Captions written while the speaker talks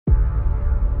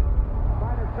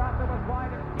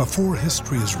Before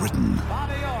history is written,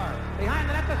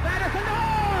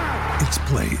 it's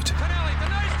played.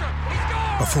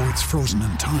 Before it's frozen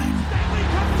in time,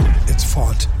 it's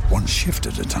fought one shift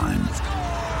at a time.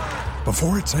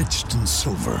 Before it's etched in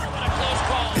silver,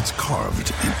 it's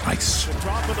carved in ice.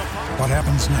 What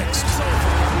happens next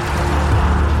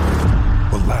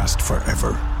will last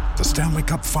forever. The Stanley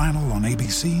Cup Final on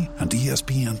ABC and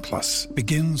ESPN Plus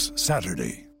begins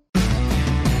Saturday.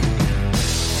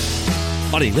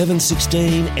 On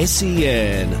 1116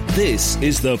 SEN, this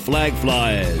is the Flag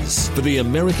Flyers for the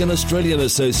American-Australian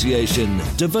Association,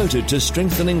 devoted to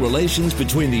strengthening relations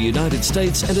between the United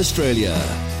States and Australia.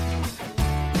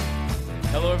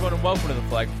 Hello everyone and welcome to the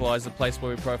Flag Flyers, the place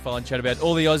where we profile and chat about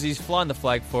all the Aussies flying the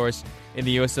flag for us in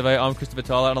the US of A. I'm Christopher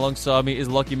Tyler, and alongside me is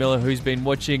Lockie Miller, who's been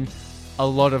watching a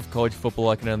lot of college football,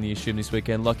 I can only assume, this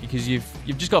weekend. Lockie, because you've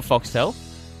just got Foxtel.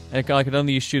 And I can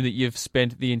only assume that you've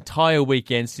spent the entire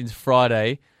weekend since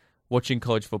Friday watching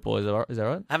college football. Is that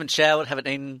right? Haven't showered, haven't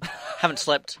eaten, haven't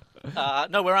slept.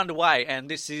 No, we're underway, and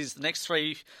this is the next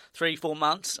 4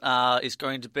 months is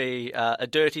going to be a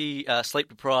dirty,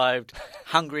 sleep-deprived,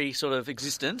 hungry sort of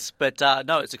existence. But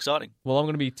no, it's exciting. Well, I'm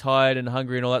going to be tired and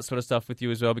hungry and all that sort of stuff with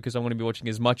you as well, because I'm going to be watching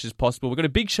as much as possible. We've got a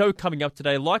big show coming up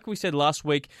today. Like we said last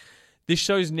week, this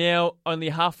show's now only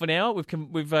half an hour. We've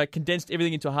condensed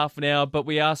everything into half an hour, but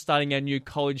we are starting our new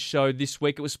college show this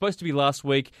week. It was supposed to be last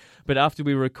week, but after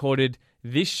we recorded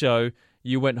this show,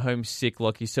 you went home sick,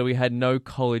 Lockie, so we had no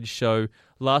college show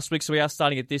last week. So we are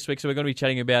starting it this week, so we're going to be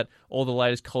chatting about all the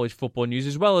latest college football news,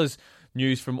 as well as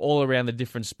news from all around the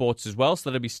different sports as well.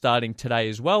 So that'll be starting today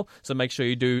as well. So make sure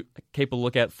you do keep a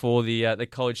lookout for the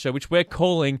college show, which we're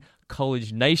calling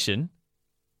College Nation.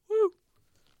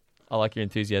 I like your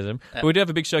enthusiasm. But we do have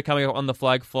a big show coming up on the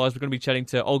Flag Flyers. We're going to be chatting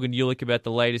to Olgun Ulick about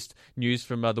the latest news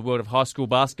from the world of high school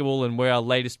basketball and where our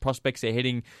latest prospects are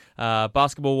heading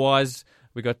basketball-wise.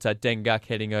 We got Deng Gak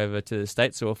heading over to the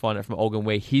States, so we'll find out from Olgun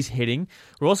where he's heading.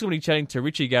 We're also going to be chatting to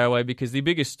Richie Garraway, because the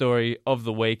biggest story of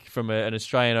the week from an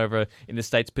Australian over in the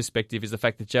States perspective is the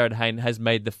fact that Jared Hayne has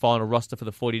made the final roster for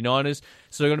the 49ers.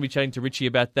 So we're going to be chatting to Richie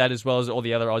about that, as well as all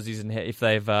the other Aussies, and if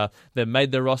they've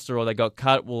made the roster or they got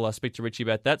cut. We'll speak to Richie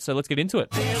about that. So let's get into it.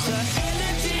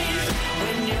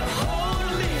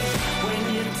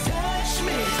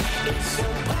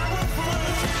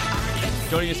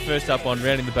 Joining us first up on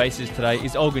Rounding the Bases today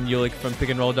is Olgun Ulick from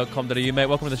pickandroll.com.au. Mate,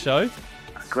 welcome to the show.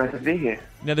 Glad to be here.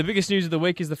 Now, the biggest news of the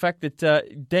week is the fact that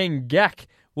Deng Gak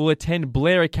will attend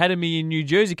Blair Academy in New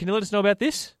Jersey. Can you let us know about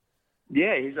this?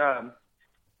 Yeah,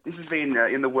 this has been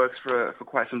in the works for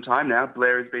quite some time now.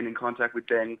 Blair has been in contact with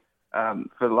Deng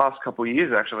for the last couple of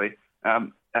years, actually.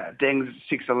 Deng's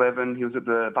 6'11". He was at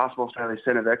the Basketball Australia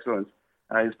Centre of Excellence.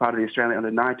 He's part of the Australian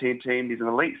under-19 team. He's an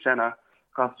elite centre,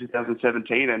 class of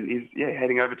 2017, and he's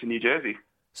heading over to New Jersey.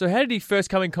 So how did he first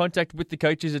come in contact with the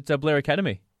coaches at Blair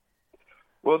Academy?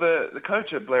 Well, the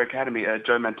coach at Blair Academy,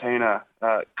 Joe Montana,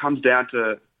 comes down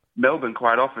to Melbourne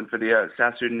quite often for the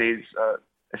South Sudanese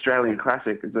Australian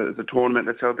Classic. It's a tournament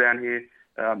that's held down here,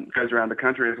 goes around the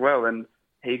country as well, and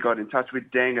he got in touch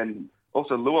with Deng, and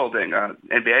also Luol Deng,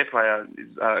 NBA player,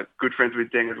 is good friends with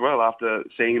Deng as well after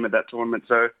seeing him at that tournament.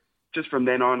 So just from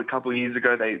then on, a couple of years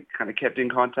ago, they kind of kept in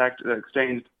contact,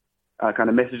 exchanged kind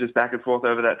of messages back and forth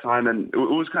over that time, and it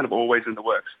was kind of always in the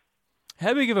works.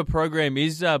 How big of a program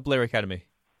is Blair Academy?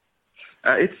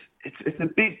 It's a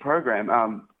big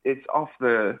program. It's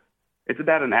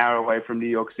about an hour away from New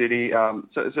York City,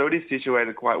 so it is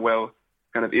situated quite well,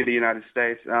 kind of in the United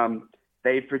States.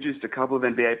 They've produced a couple of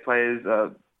NBA players,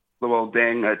 Luol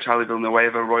Deng, Charlie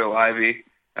Villanueva, Royal Ivy.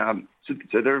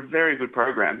 So they're a very good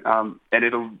program, and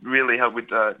it'll really help with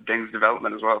Deng's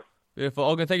development as well. Beautiful.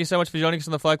 Olgun, thank you so much for joining us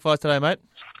on the Flag Flyers today, mate.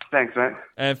 Thanks, mate.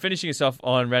 And finishing us off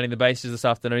on Rounding the Bases this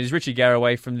afternoon is Richie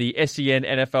Garraway from the SEN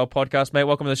NFL podcast. Mate,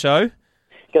 welcome to the show.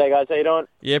 G'day, guys. How you doing?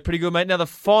 Yeah, pretty good, mate. Now, the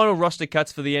final roster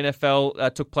cuts for the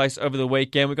NFL took place over the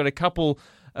weekend. We've got a couple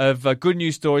of good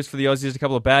news stories for the Aussies, a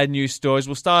couple of bad news stories.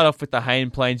 We'll start off with the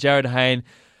Hayne plane, Jared Hayne.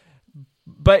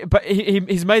 But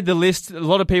he's made the list. A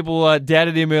lot of people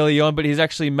doubted him early on, but he's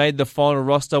actually made the final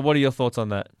roster. What are your thoughts on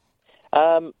that?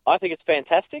 I think it's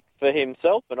fantastic for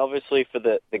himself, and obviously for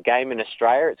the game in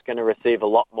Australia. It's going to receive a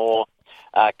lot more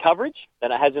coverage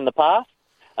than it has in the past.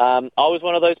 I was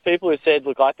one of those people who said,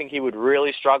 look, I think he would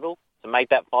really struggle to make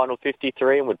that final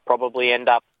 53 and would probably end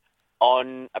up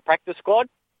on a practice squad.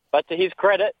 But to his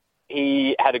credit,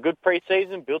 he had a good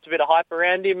preseason, built a bit of hype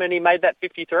around him, and he made that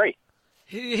 53.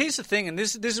 Here's the thing, and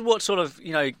this is what sort of,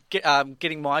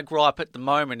 getting my gripe at the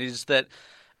moment is that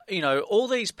all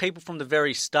these people from the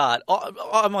very start,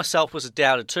 I myself was a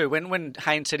doubter too. When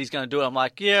Hayne said he's going to do it, I'm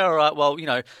like, yeah, all right, well,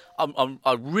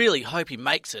 I really hope he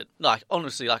makes it. Like,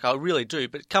 honestly, like, I really do.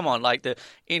 But come on, like,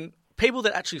 people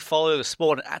that actually follow the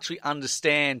sport and actually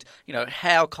understand,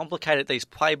 how complicated these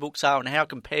playbooks are and how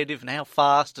competitive and how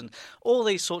fast and all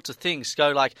these sorts of things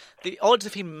go, like, the odds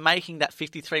of him making that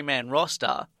 53-man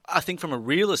roster, I think from a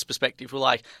realist perspective, we're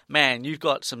like, man, you've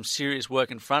got some serious work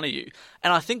in front of you.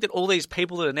 And I think that all these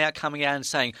people that are now coming out and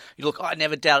saying, look, I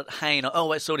never doubted Hayne,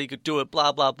 or, I thought he could do it,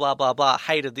 blah, blah, blah, blah, blah,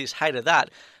 hated this, hated that,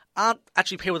 aren't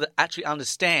actually people that actually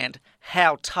understand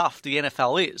how tough the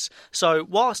NFL is. So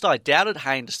whilst I doubted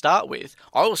Hayne to start with,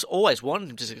 I always wanted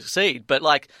him to succeed. But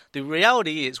like, the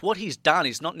reality is what he's done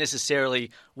is not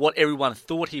necessarily what everyone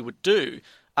thought he would do,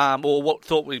 or what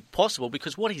thought would be possible,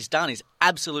 because what he's done is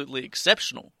absolutely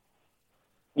exceptional.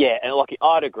 Yeah, and look,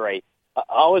 I'd agree.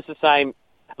 I was the same.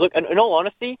 Look, in all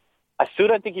honesty, I still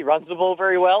don't think he runs the ball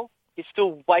very well. He's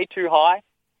still way too high.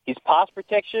 His pass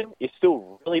protection is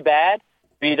still really bad.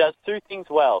 But he does two things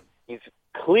well. He's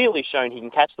clearly shown he can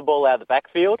catch the ball out of the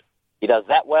backfield. He does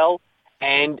that well.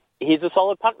 And he's a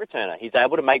solid punt returner. He's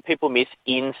able to make people miss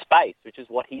in space, which is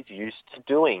what he's used to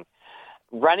doing.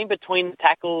 Running between the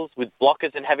tackles with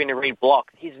blockers and having to read block,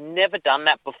 he's never done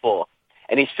that before.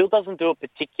 And he still doesn't do it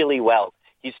particularly well.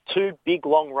 His two big,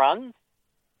 long runs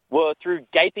were through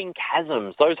gaping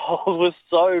chasms. Those holes were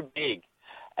so big.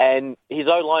 And his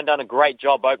O-line done a great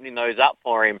job opening those up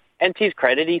for him. And to his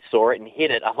credit, he saw it and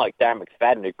hit it, unlike Darren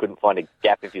McFadden, who couldn't find a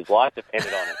gap if his life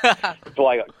depended on it. That's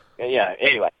why I got,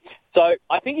 anyway. So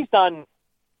I think he's done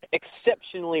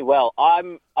exceptionally well.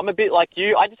 I'm a bit like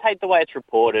you. I just hate the way it's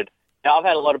reported. Now, I've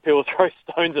had a lot of people throw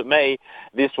stones at me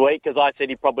this week because I said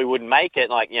he probably wouldn't make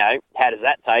it. Like, how does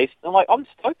that taste? I'm like, I'm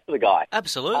stoked for the guy.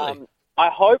 Absolutely. I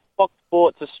hope Fox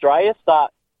Sports Australia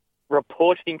start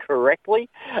reporting correctly,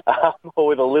 or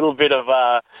with a little bit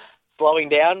of slowing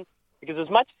down, because as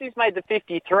much as he's made the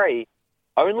 53,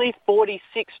 only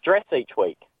 46 dress each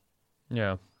week.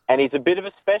 Yeah. And he's a bit of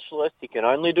a specialist. He can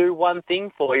only do one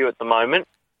thing for you at the moment.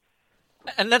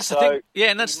 And that's the thing. Yeah,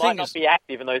 and that's the thing. He might not be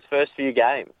active in those first few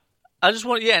games.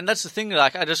 And that's the thing,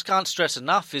 like, I just can't stress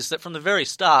enough is that from the very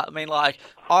start, I mean, like,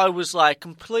 I was, like,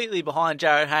 completely behind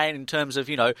Jarryd Hayne in terms of,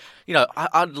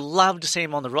 I'd love to see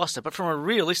him on the roster, but from a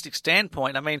realistic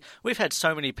standpoint, I mean, we've had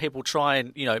so many people try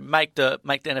and, make the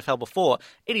NFL before.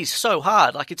 It is so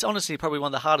hard. Like, it's honestly probably one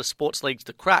of the hardest sports leagues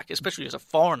to crack, especially as a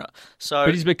foreigner. So,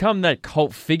 but he's become that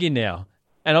cult figure now.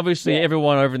 And obviously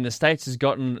everyone over in the States has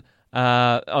gotten...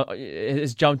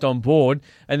 has jumped on board,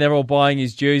 and they're all buying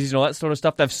his jerseys and all that sort of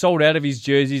stuff. They've sold out of his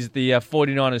jerseys at the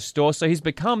 49ers store, so he's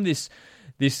become this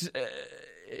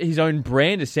his own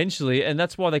brand essentially, and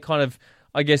that's why they kind of,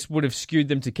 I guess, would have skewed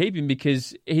them to keep him,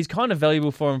 because he's kind of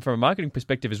valuable for him from a marketing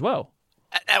perspective as well.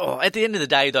 At the end of the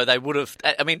day, though, they would have.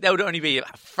 I mean, that would only be a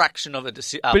fraction of a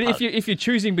decision. But if you're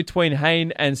choosing between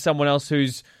Hayne and someone else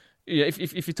who's,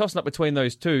 if you're tossing up between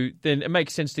those two, then it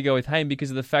makes sense to go with Hayne because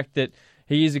of the fact that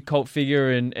he is a cult figure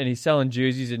and he's selling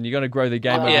jerseys, and you're going to grow the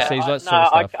game overseas, that sort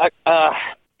of stuff.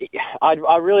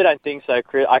 I really don't think so,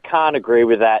 Chris. I can't agree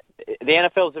with that. The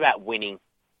NFL is about winning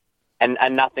and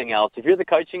nothing else. If you're the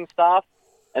coaching staff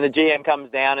and the GM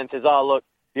comes down and says, oh, look,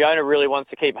 the owner really wants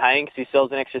to keep Hayne because he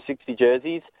sells an extra 60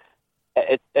 jerseys,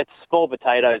 it's small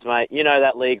potatoes, mate. You know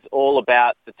that league's all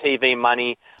about the TV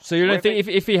money. So you don't think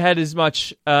if he had as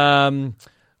much, I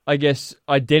guess,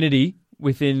 identity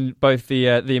within both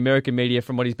the American media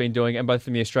from what he's been doing and both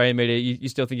from the Australian media, you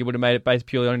still think he would have made it based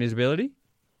purely on his ability?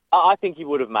 I think he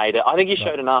would have made it. I think he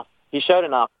showed enough. He showed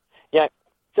enough.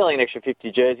 Selling an extra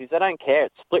 50 jerseys, they don't care.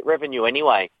 It's split revenue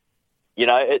anyway.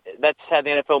 That's how the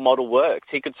NFL model works.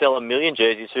 He could sell 1 million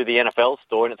jerseys through the NFL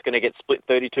store, and it's going to get split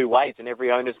 32 ways, and every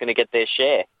owner's going to get their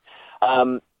share.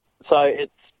 I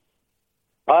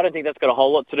don't think that's got a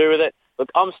whole lot to do with it. Look,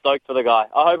 I'm stoked for the guy.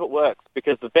 I hope it works,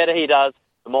 because the better he does,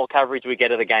 the more coverage we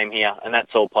get of the game here, and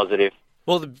that's all positive.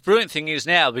 Well, the brilliant thing is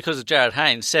now, because of Jarryd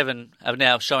Hayne, 7 are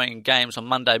now showing games on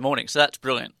Monday morning, so that's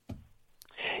brilliant.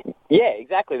 Yeah,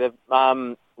 exactly.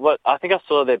 I think I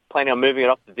saw they're planning on moving it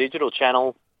off the digital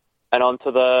channel and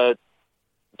onto the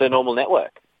normal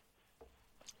network.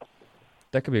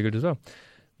 That could be good as well.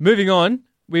 Moving on,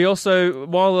 we also,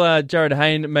 while Jarryd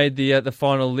Hayne made the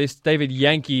final list, David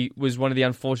Yankey was one of the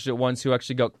unfortunate ones who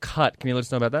actually got cut. Can you let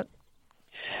us know about that?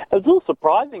 It was a little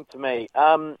surprising to me.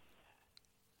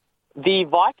 The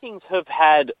Vikings have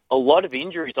had a lot of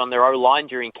injuries on their O-line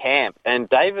during camp, and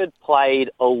David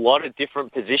played a lot of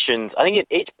different positions. I think at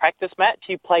each practice match,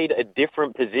 he played a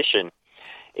different position.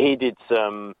 He's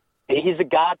a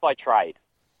guard by trade.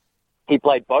 He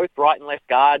played both right and left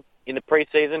guard. in the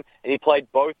preseason, and he played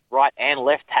both right and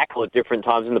left tackle at different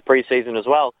times in the preseason as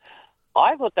well.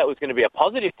 I thought that was going to be a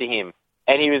positive to him,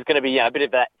 and he was going to be a bit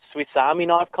of that Swiss Army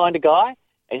knife kind of guy,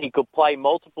 and he could play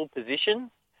multiple positions.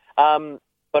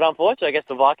 But unfortunately, I guess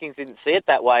the Vikings didn't see it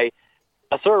that way.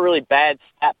 I saw a really bad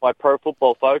stat by Pro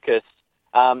Football Focus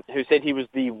who said he was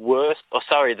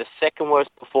the second worst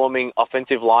performing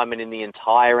offensive lineman in the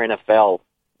entire NFL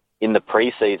in the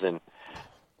preseason.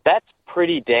 That's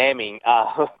pretty damning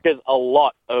because a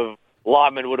lot of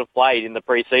linemen would have played in the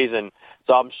preseason.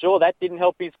 So I'm sure that didn't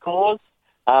help his cause.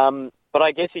 But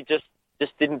I guess he just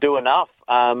didn't do enough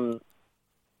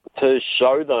to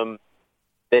show them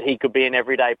that he could be an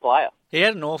everyday player. He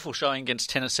had an awful showing against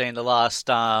Tennessee in the last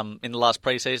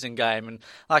preseason game, and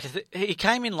he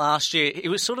came in last year. He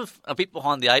was sort of a bit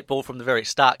behind the eight ball from the very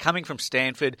start, coming from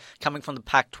Stanford, coming from the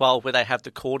Pac-12 where they have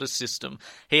the quarter system.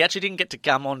 He actually didn't get to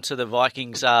come onto the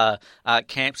Vikings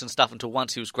camps and stuff until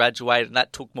once he was graduated, and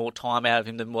that took more time out of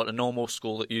him than what a normal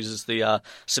school that uses the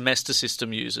semester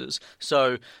system uses.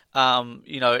 So,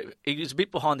 he was a bit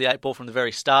behind the eight ball from the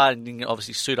very start, and didn't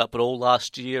obviously suit up at all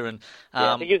last year. And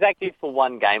I think he was active for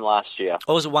one game last year.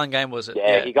 Oh, was it one game, was it?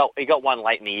 Yeah, he got one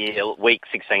late in the year, week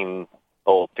 16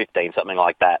 or 15, something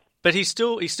like that. But he's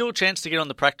still a chance to get on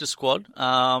the practice squad.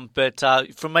 But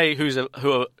for me, who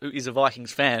is a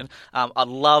Vikings fan, I'd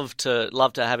love to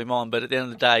have him on. But at the end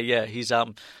of the day, his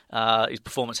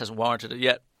performance hasn't warranted it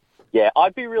yet. Yeah,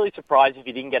 I'd be really surprised if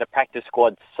he didn't get a practice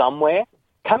squad somewhere.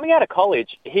 Coming out of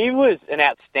college, he was an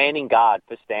outstanding guard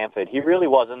for Stanford. He really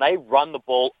was, and they run the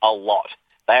ball a lot.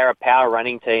 They are a power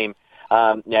running team.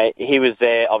 He was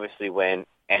there, obviously, when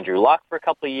Andrew Luck for a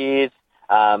couple of years,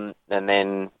 and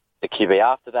then the QB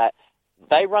after that.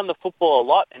 They run the football a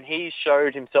lot, and he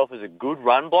showed himself as a good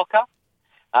run blocker.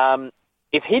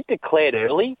 If he'd declared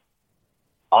early,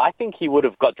 I think he would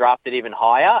have got drafted even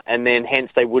higher, and then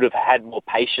hence they would have had more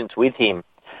patience with him.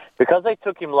 Because they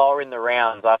took him lower in the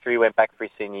rounds after he went back for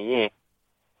his senior year,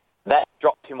 that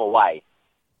dropped him away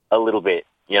a little bit.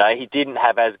 He didn't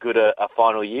have as good a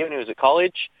final year when he was at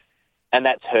college, and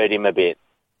that's hurt him a bit.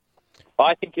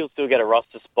 I think he'll still get a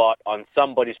roster spot on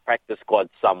somebody's practice squad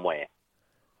somewhere.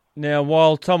 Now,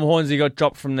 while Tom Hornsey got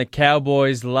dropped from the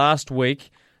Cowboys last week,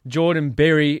 Jordan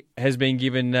Berry has been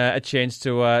given a chance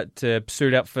to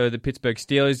suit up for the Pittsburgh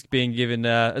Steelers, being given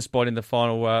a spot in the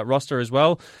final roster as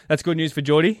well. That's good news for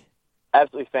Jordy.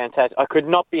 Absolutely fantastic. I could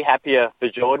not be happier for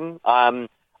Jordan.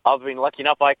 I've been lucky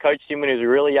enough. I coached him when he was a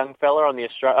really young fella on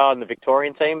the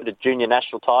Victorian team at the junior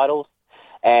national titles,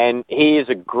 and he is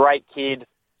a great kid.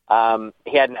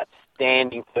 He had an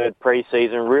outstanding third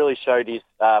preseason, really showed his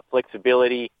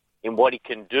flexibility in what he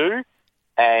can do,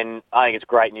 and I think it's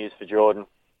great news for Jordan.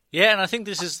 Yeah, and I think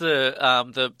this is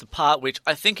the part which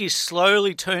I think is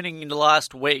slowly turning in the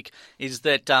last week, is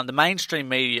that the mainstream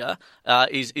media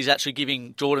is actually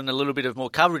giving Jordan a little bit of more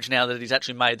coverage now that he's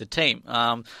actually made the team,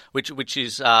 which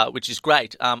is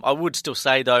great. I would still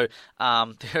say though,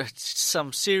 there are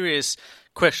some serious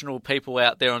questionable people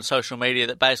out there on social media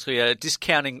that basically are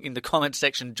discounting in the comment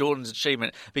section Jordan's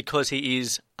achievement because he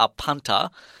is a punter.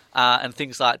 And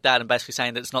things like that, and basically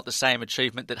saying that it's not the same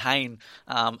achievement that Hayne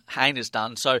has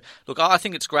done. So, look, I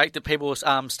think it's great that people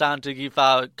are starting to give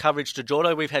coverage to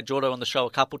Jordo. We've had Jordo on the show a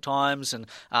couple of times, and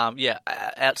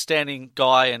outstanding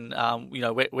guy, and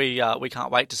we can't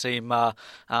wait to see him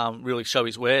really show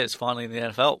his wares finally in the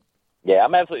NFL. Yeah,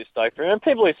 I'm absolutely stoked for him. And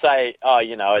people who say,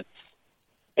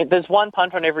 there's one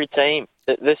punter on every team.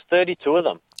 There's 32 of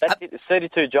them. That's it. There's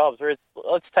 32 jobs. Whereas,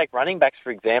 let's take running backs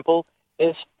for example.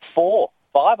 There's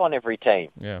 5 on every team.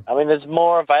 Yeah. I mean, there's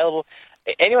more available.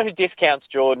 Anyone who discounts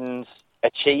Jordan's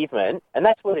achievement, and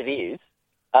that's what it is,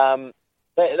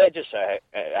 they just show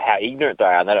how ignorant they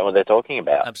are and they don't know what they're talking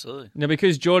about. Absolutely. Now,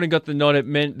 because Jordan got the nod, it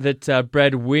meant that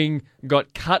Brad Wing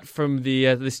got cut from the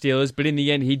Steelers, but in the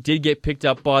end, he did get picked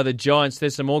up by the Giants.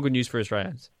 There's some more good news for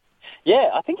Australians. Yeah,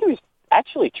 I think he was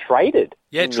actually traded.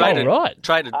 Yeah, traded. Oh, right.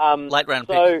 Traded. Late round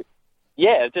pick.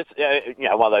 Yeah, just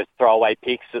one of those throwaway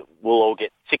picks that we'll all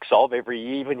get 6 of every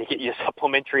year when you get your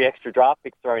supplementary extra draft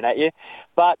picks thrown at you.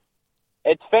 But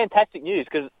it's fantastic news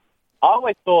because I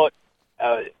always thought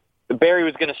Berry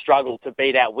was going to struggle to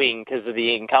beat out Wing because of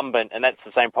the incumbent, and that's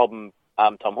the same problem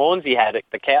Tom Hornsey had at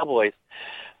the Cowboys.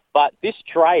 But this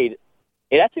trade,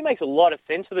 it actually makes a lot of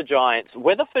sense for the Giants.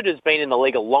 Weatherford has been in the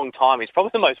league a long time. He's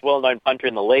probably the most well-known punter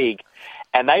in the league,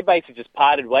 and they basically just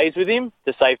parted ways with him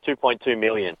to save $2.2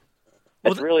 million.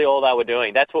 That's really all they were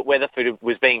doing. That's what Weatherford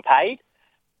was being paid.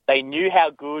 They knew how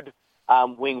good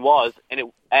Wing was,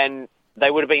 and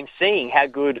they would have been seeing how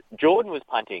good Jordan was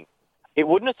punting. It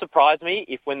wouldn't have surprised me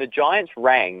if when the Giants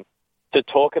rang to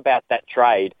talk about that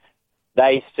trade,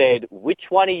 they said, which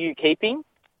one are you keeping?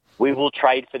 We will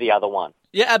trade for the other one.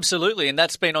 Yeah, absolutely, and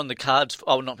that's been on the cards.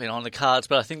 Oh, not been on the cards,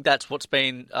 but I think that's what's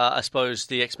been, I suppose,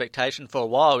 the expectation for a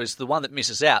while is the one that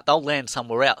misses out, they'll land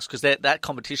somewhere else because that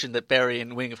competition that Berry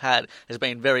and Wing have had has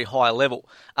been very high level.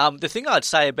 The thing I'd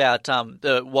say about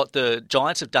what the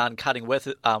Giants have done cutting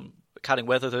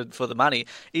Weatherford for the money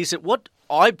is that what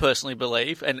I personally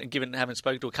believe, and given having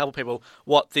spoken to a couple of people,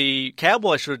 what the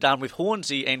Cowboys should have done with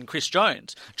Hornsey and Chris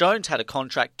Jones. Jones had a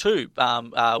contract too,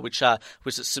 which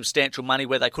was substantial money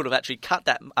where they could have actually cut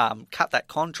that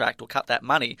contract or cut that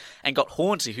money and got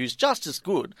Hornsey, who's just as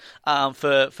good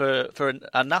for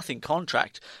a nothing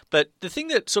contract. But the thing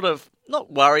that sort of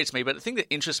not worries me, but the thing that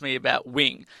interests me about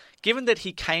Wing, given that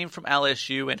he came from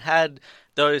LSU and had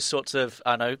those sorts of,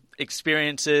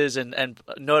 experiences and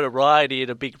notoriety at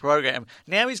a big program.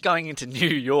 Now he's going into New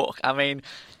York. I mean,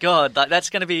 God, that's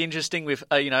going to be interesting with,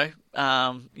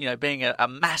 being a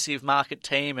massive market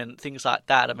team and things like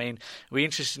that. I mean, it'll be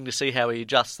interesting to see how he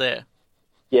adjusts there.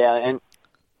 Yeah,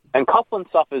 and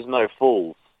Coughlin suffers no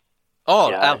fools.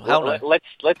 Oh, hell no. Let's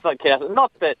not count.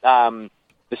 Not that the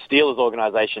Steelers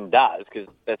organisation does, because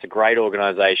that's a great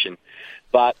organisation,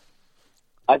 but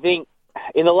I think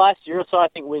in the last year or so, I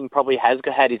think Wing probably has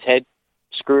had his head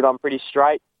screwed on pretty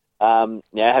straight.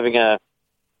 Having a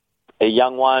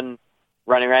young one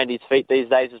running around his feet these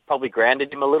days has probably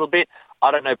grounded him a little bit.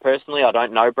 I don't know personally. I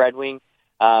don't know Brad Wing.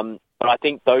 But I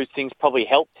think those things probably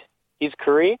helped his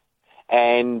career.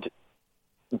 And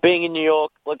being in New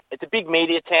York, look, it's a big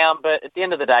media town, but at the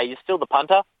end of the day, you're still the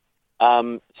punter.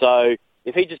 So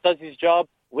if he just does his job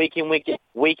week in, week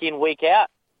out,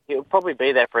 he'll probably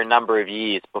be there for a number of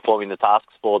years performing the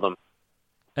tasks for them.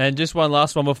 And just one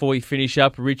last one before we finish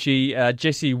up, Richie.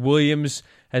 Jesse Williams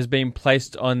has been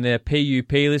placed on their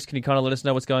PUP list. Can you kind of let us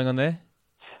know what's going on there?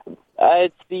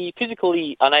 It's the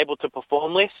physically unable to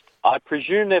perform list. I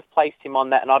presume they've placed him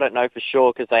on that, and I don't know for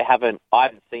sure because I haven't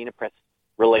seen a press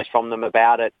release from them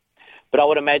about it. But I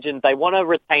would imagine they want to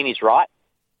retain his right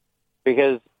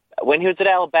because when he was at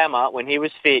Alabama, when he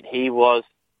was fit, he was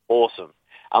awesome.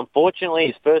 Unfortunately,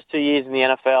 his first 2 years in the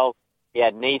NFL, he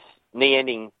had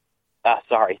season-ending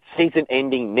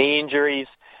knee injuries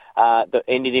that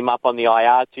ended him up on the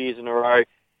IR 2 years in a row.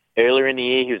 Earlier in the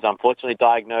year, he was unfortunately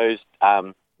diagnosed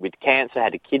with cancer,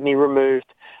 had a kidney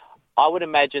removed. I would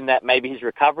imagine that maybe his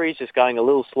recovery is just going a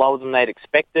little slower than they'd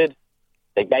expected.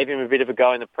 They gave him a bit of a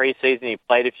go in the preseason. He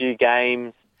played a few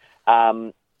games,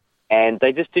 and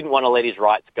they just didn't want to let his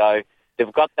rights go.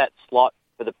 They've got that slot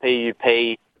for the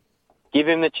PUP. Give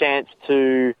him the chance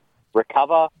to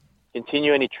recover,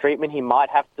 continue any treatment he might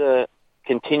have to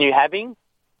continue having,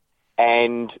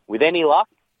 and with any luck,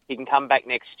 he can come back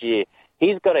next year.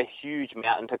 He's got a huge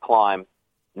mountain to climb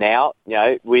now,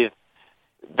 with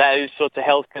those sorts of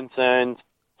health concerns,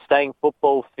 staying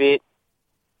football fit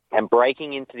and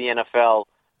breaking into the NFL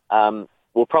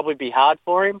will probably be hard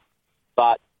for him,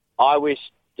 but I wish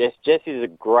Jesse's a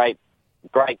great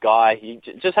guy. You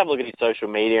just have a look at his social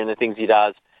media and the things he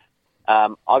does.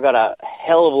 I got a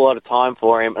hell of a lot of time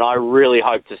for him, and I really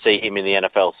hope to see him in the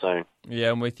NFL soon.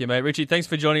 Yeah, I'm with you, mate. Richie, thanks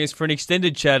for joining us for an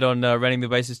extended chat on Running the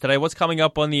Bases today. What's coming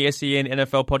up on the SEN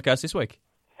NFL podcast this week?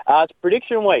 It's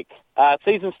prediction week.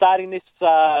 Season starting this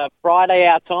Friday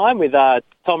our time with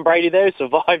Tom Brady there, who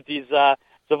survived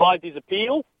his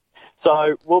appeal.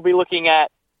 So we'll be looking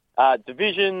at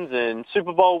divisions and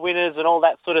Super Bowl winners and all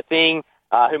that sort of thing.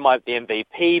 Who might the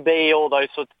MVP be, all those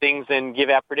sorts of things, and give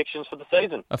our predictions for the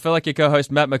season. I feel like your co-host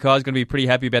Matt Mackay is going to be pretty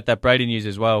happy about that Brady news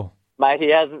as well. Mate, he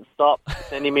hasn't stopped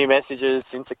sending me messages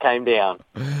since it came down.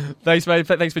 Thanks, mate.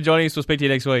 Thanks for joining us. We'll speak to you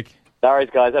next week. No worries,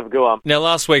 guys. Have a good one. Now,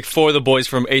 last week, 4 of the boys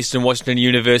from Eastern Washington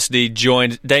University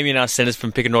joined Damien Arsenis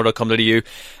from pickandroll.com.au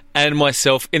and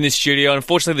myself in the studio.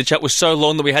 Unfortunately, the chat was so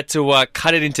long that we had to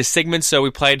cut it into segments, so we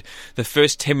played the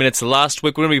first 10 minutes last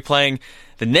week. We're going to be playing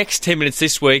the next 10 minutes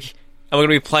this week, and we're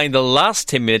going to be playing the last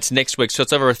 10 minutes next week, so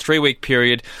it's over a 3-week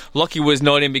period. Lockie was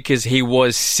not in because he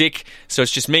was sick, so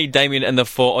it's just me, Damien, and the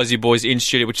 4 Aussie boys in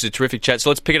studio, which is a terrific chat. So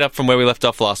let's pick it up from where we left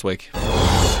off last week.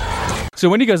 So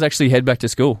when do you guys actually head back to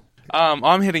school?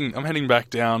 I'm heading back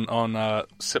down on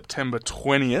September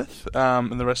 20th,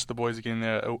 and the rest of the boys are getting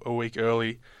there a week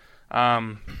early.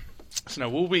 So no,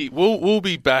 we'll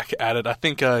be back at it. I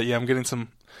think I'm getting some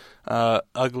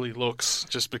ugly looks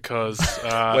just because.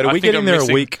 Wait, are we getting there a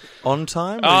week on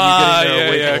time?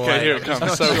 Okay, here it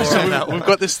comes. So we've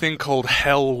got this thing called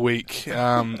Hell Week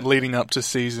leading up to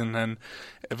season, and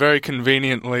very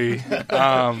conveniently,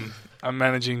 I'm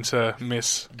managing to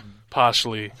miss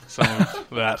partially some of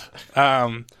that.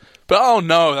 But oh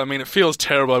no, I mean, it feels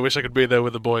terrible. I wish I could be there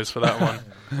with the boys for that one.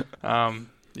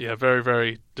 Very,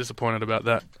 very disappointed about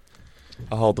that.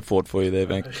 I'll hold the fort for you there,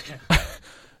 Venk.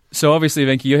 So obviously,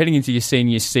 Venky, you're heading into your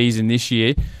senior season this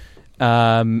year.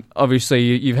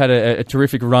 Obviously, you've had a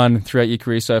terrific run throughout your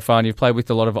career so far, and you've played with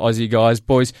a lot of Aussie guys,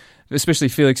 boys, especially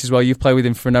Felix as well. You've played with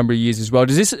him for a number of years as well.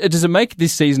 Does it make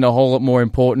this season a whole lot more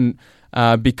important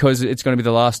because it's going to be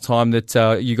the last time that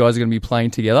you guys are going to be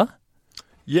playing together?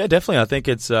 Yeah, definitely. I think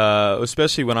it's,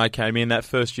 especially when I came in, that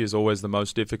first year is always the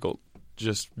most difficult.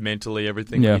 Just mentally,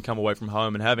 everything when you come away from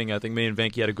home and having, I think me and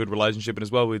Venky had a good relationship, and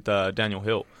as well with Daniel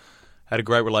Hill. Had a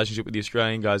great relationship with the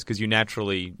Australian guys because you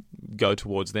naturally go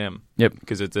towards them. Yep.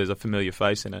 Because there's a familiar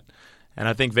face in it. And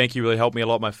I think Venky really helped me a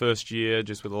lot my first year,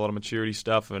 just with a lot of maturity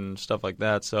stuff and stuff like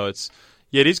that. So it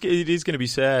is going to be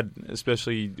sad,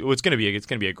 especially. Well, it's going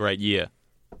to be a great year,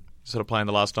 sort of playing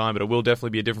the last time, but it will definitely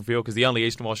be a different feel because the only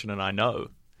Eastern Washington I know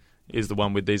is the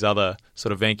one with these other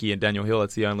sort of Venky and Daniel Hill.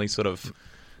 That's the only sort of.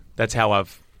 That's how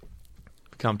I've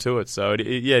come to it. So it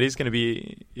is going to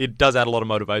be. It does add a lot of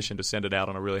motivation to send it out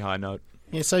on a really high note.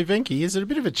 Yeah, so Venky, is it a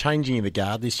bit of a changing of the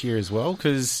guard this year as well?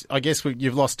 Because I guess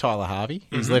you've lost Tyler Harvey.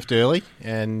 He's left early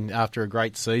and after a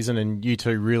great season, and you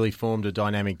two really formed a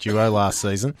dynamic duo last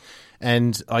season.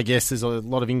 And I guess there's a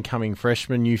lot of incoming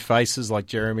freshmen, new faces like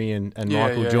Jeremy and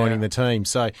Michael joining the team.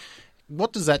 So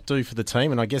what does that do for the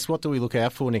team? And I guess what do we look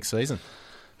out for next season?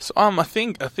 So I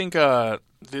think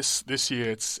this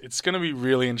year it's going to be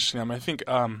really interesting. I mean, I think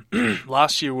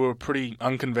last year we were pretty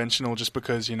unconventional just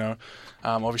because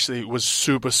obviously it was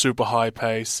super high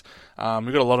pace. We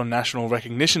got a lot of national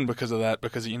recognition because of that,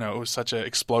 because it was such an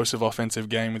explosive offensive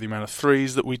game with the amount of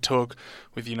threes that we took,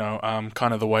 with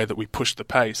kind of the way that we pushed the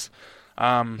pace.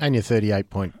 And your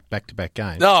 38-point back-to-back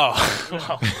game. Oh,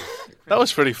 well, that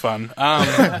was pretty fun.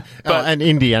 And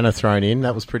Indiana thrown in,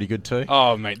 that was pretty good too.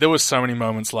 Oh, mate, there was so many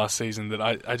moments last season that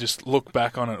I just look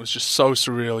back on it. It was just so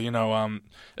surreal,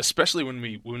 especially when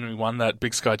we won that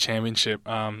Big Sky Championship.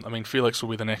 I mean, Felix will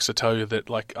be the next to tell you that,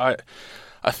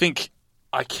 I think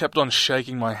I kept on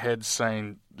shaking my head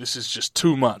saying, this is just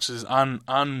too much. This is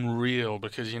unreal,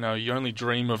 because, you only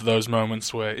dream of those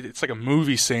moments where it's like a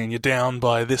movie scene. You're down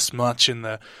by this much in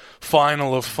the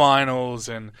final of finals,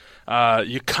 and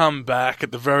you come back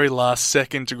at the very last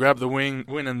second to grab the win,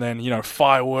 and then,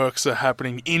 fireworks are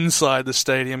happening inside the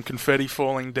stadium, confetti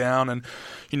falling down, and,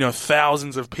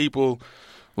 thousands of people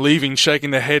leaving,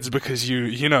 shaking their heads because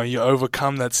you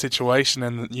overcome that situation,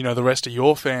 and, the rest of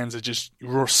your fans are just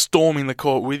storming the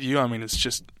court with you. I mean, it's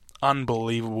just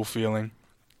unbelievable feeling.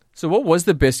 So what was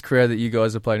the best crowd that you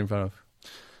guys have played in front of?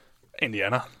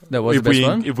 Indiana. That was the best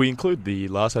one? If we include the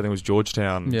last, I think it was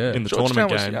Georgetown in the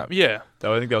tournament game. I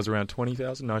think that was around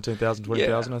 20,000, 19,000,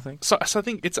 20,000, I think. So I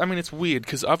think it's weird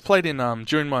because I've played in,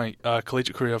 during my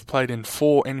collegiate career, I've played in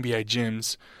 4 NBA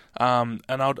gyms, and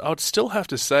I'd still have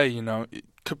to say,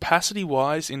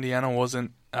 capacity-wise, Indiana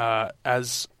wasn't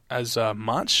as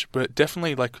much, but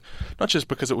definitely, not just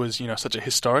because it was, such a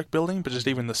historic building, but just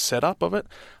even the setup of it.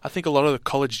 I think a lot of the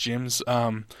college gyms,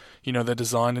 they're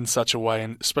designed in such a way,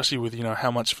 and especially with,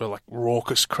 how much of a,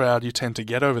 raucous crowd you tend to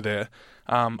get over there,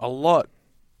 a lot,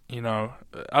 I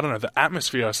don't know, the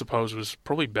atmosphere, I suppose, was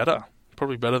probably better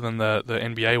than the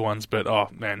NBA ones, but oh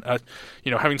man,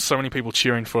 having so many people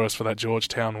cheering for us for that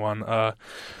Georgetown one,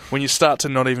 when you start to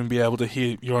not even be able to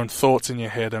hear your own thoughts in your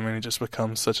head, I mean, it just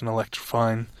becomes such an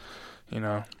electrifying,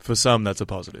 For some, that's a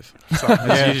positive.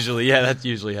 That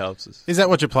usually helps us. Is that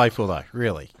what you play for, though,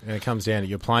 really? When it comes down to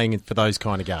you're playing for those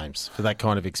kind of games, for that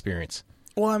kind of experience?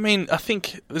 Well, I mean, I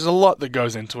think there's a lot that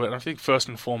goes into it. I think first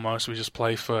and foremost, we just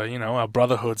play for, our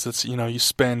brotherhoods. It's, you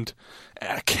spend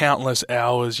countless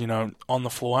hours, on the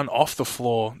floor and off the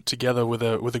floor together with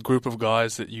a group of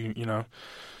guys that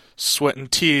sweat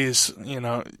and tears,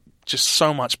 just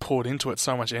so much poured into it,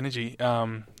 so much energy,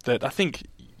 that I think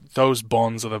those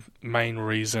bonds are the main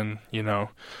reason,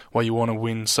 why you want to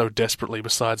win so desperately,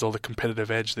 besides all the competitive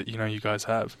edge that, you guys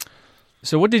have.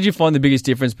 So what did you find the biggest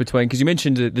difference between, because you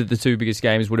mentioned that the 2 biggest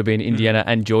games would have been Indiana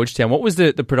and Georgetown. What was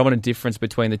the predominant difference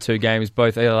between the 2 games,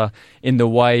 both either in the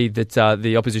way that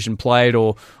the opposition played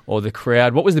or the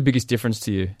crowd? What was the biggest difference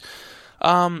to you?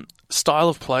 Style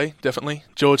of play, definitely.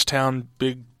 Georgetown,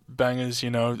 big bangers,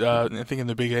 I think in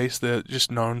the Big East, they're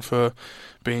just known for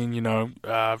being,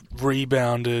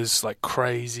 rebounders like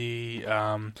crazy.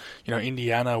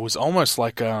 Indiana was almost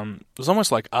like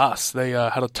us. They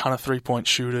had a ton of 3-point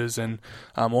shooters and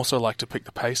also like to pick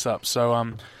the pace up. So,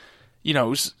 it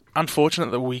was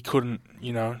unfortunate that we couldn't,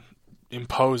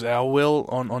 impose our will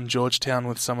on Georgetown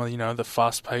with some of, the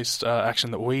fast-paced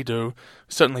action that we do. We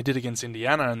certainly did against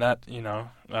Indiana, and that,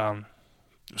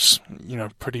 was,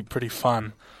 pretty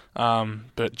fun.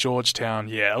 But Georgetown,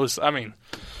 it was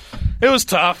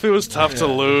tough. It was tough to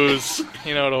lose.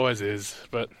 It always is.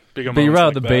 But bigger But you'd moments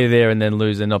rather like be that. there and then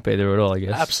lose than not be there at all, I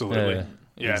guess. Absolutely.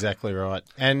 Yeah. Exactly right.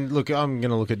 And look, I'm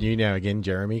going to look at you now again,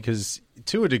 Jeremy, because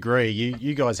to a degree,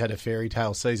 you guys had a fairy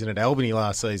tale season at Albany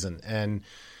last season, and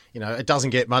it doesn't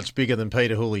get much bigger than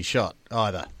Peter Hooley's shot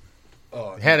either.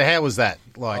 Oh, How was that?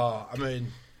 Like, I mean,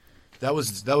 that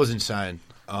was insane.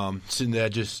 Sitting there,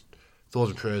 just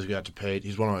thoughts and prayers go out to Pete.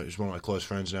 He's one of my close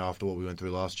friends now after what we went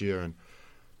through last year, and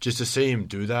just to see him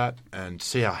do that and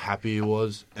see how happy he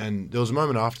was. And there was a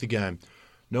moment after the game,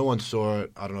 no one saw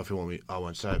it. I don't know if you want me. I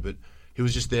won't say it, but he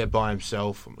was just there by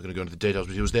himself. I'm going to go into the details,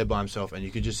 but he was there by himself, and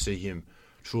you could just see him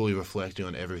truly reflecting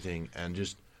on everything, and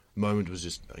just moment was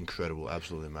just incredible,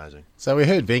 absolutely amazing. So we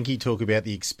heard Venky talk about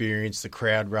the experience, the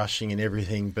crowd rushing and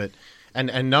everything, but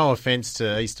and no offence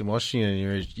to Eastern Washington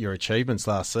and your achievements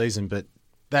last season, but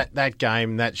that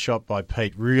game, that shot by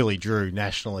Pete really drew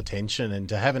national attention, and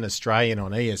to have an Australian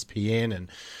on ESPN and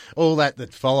all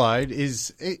that followed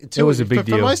it was a big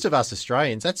deal. For most of us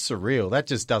Australians, that's surreal. That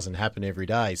just doesn't happen every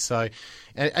day. So,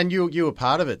 and you were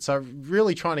part of it. So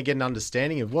really trying to get an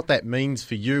understanding of what that means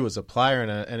for you as a player and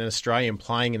an Australian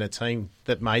playing in a team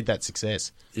that made that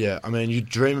success. Yeah, I mean, you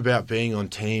dream about being on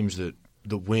teams that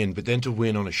win, but then to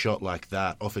win on a shot like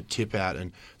that, off a tip out,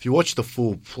 and if you watch the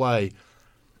full play,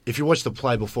 if you watch the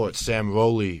play before it, Sam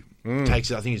Rowley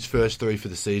takes, I think, his first 3 for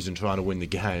the season trying to win the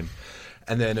game.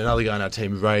 And then another guy on our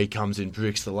team, Ray, comes in,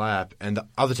 bricks the layup, and the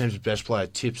other team's best player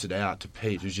tips it out to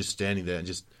Pete, who's just standing there and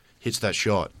just hits that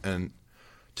shot. And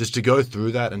just to go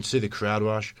through that and see the crowd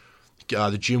rush,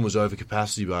 the gym was over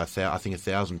capacity by, I think,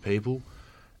 1,000 people,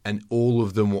 and all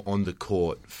of them were on the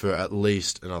court for at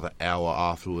least another hour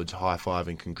afterwards,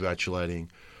 high-fiving, congratulating.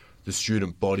 The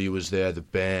student body was there, the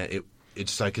band.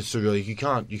 It's like, it's surreal. You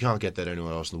can't get that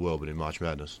anywhere else in the world but in March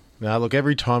Madness. No, look,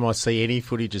 every time I see any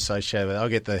footage associated with it, I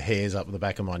get the hairs up the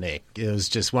back of my neck. It was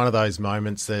just one of those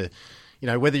moments that,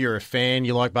 whether you're a fan,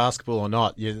 you like basketball or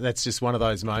not, that's just one of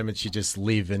those moments you just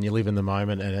live, and you live in the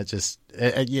moment, and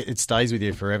it stays with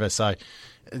you forever. So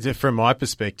from my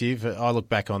perspective, I look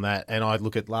back on that, and I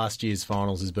look at last year's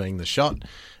finals as being the shot,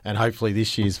 and hopefully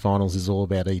this year's finals is all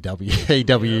about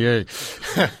EWU.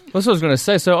 That's what I was going to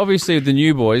say. So obviously the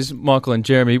new boys, Michael and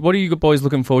Jeremy, what are you boys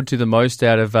looking forward to the most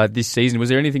out of this season? Was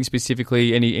there anything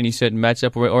specifically, any certain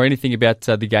matchup or anything about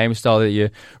the game style that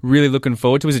you're really looking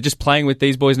forward to? Was it just playing with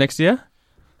these boys next year?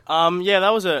 Yeah,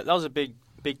 that was a big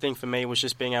thing for me, was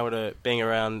just being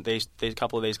around these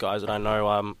couple of these guys that I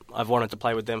know. I've wanted to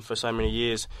play with them for so many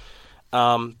years,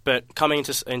 but coming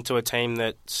into a team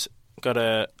that's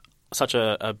got such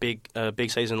a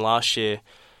big season last year.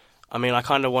 I mean, I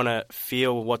kind of want to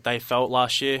feel what they felt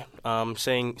last year,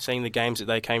 seeing the games that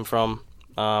they came from,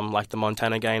 like the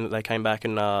Montana game that they came back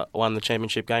and won the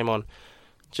championship game on.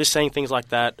 Just seeing things like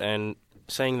that, and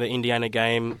seeing the Indiana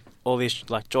game, all these,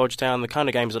 like Georgetown, the kind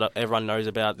of games that everyone knows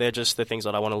about. They're just the things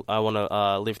that I want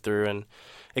to live through and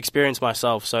experience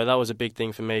myself. So that was a big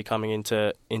thing for me coming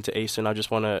into Eastern. I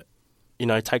just want to,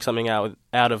 take something out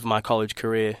of my college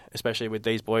career, especially with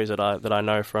these boys that I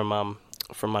know from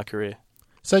my career.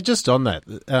 So just on that,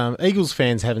 Eagles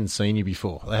fans haven't seen you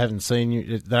before. They haven't seen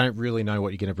you. They don't really know what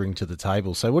you're going to bring to the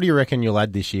table. So what do you reckon you'll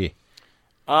add this year?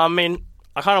 I mean,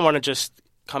 I kind of want to just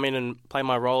come in and play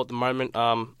my role at the moment.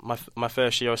 My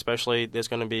first year especially, there's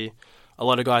going to be a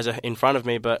lot of guys in front of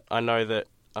me, but I know that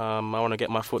I want to get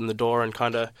my foot in the door and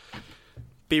kind of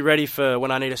be ready for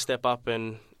when I need to step up.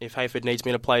 And if Hayford needs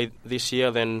me to play this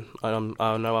year, then I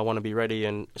know I want to be ready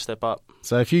and step up.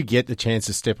 So if you get the chance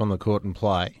to step on the court and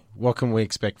play, what can we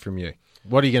expect from you?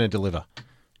 What are you going to deliver?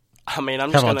 I mean,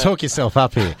 talk yourself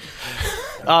up here.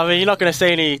 I mean, you're not going to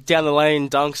see any down the lane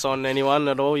dunks on anyone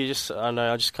at all. I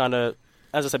just kind of,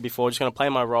 as I said before, just going to play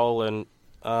my role and,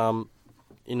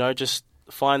 just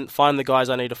find the guys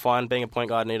I need to find. Being a point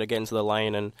guard, I need to get into the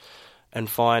lane and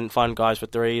find guys for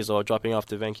threes or dropping off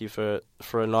to Venky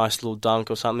for a nice little dunk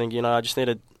or something. I just need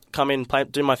to come in, play,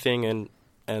 do my thing,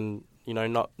 and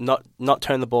not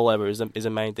turn the ball over is a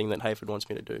main thing that Hayford wants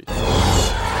me to do.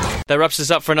 That wraps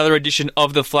us up for another edition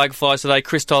of the Flag Flyers today.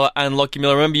 Chris Tyler and Lockie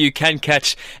Miller. Remember, you can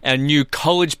catch our new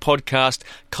college podcast,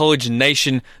 College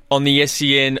Nation, on the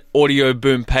SEN Audio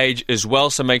Boom page as well,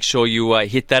 so make sure you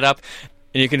hit that up.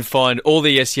 And you can find all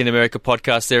the SEN America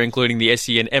podcasts there, including the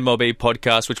SEN MLB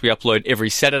podcast, which we upload every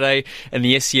Saturday, and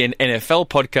the SEN NFL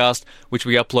podcast, which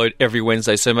we upload every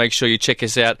Wednesday. So make sure you check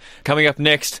us out. Coming up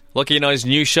next, Lockie and I's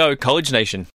new show, College Nation.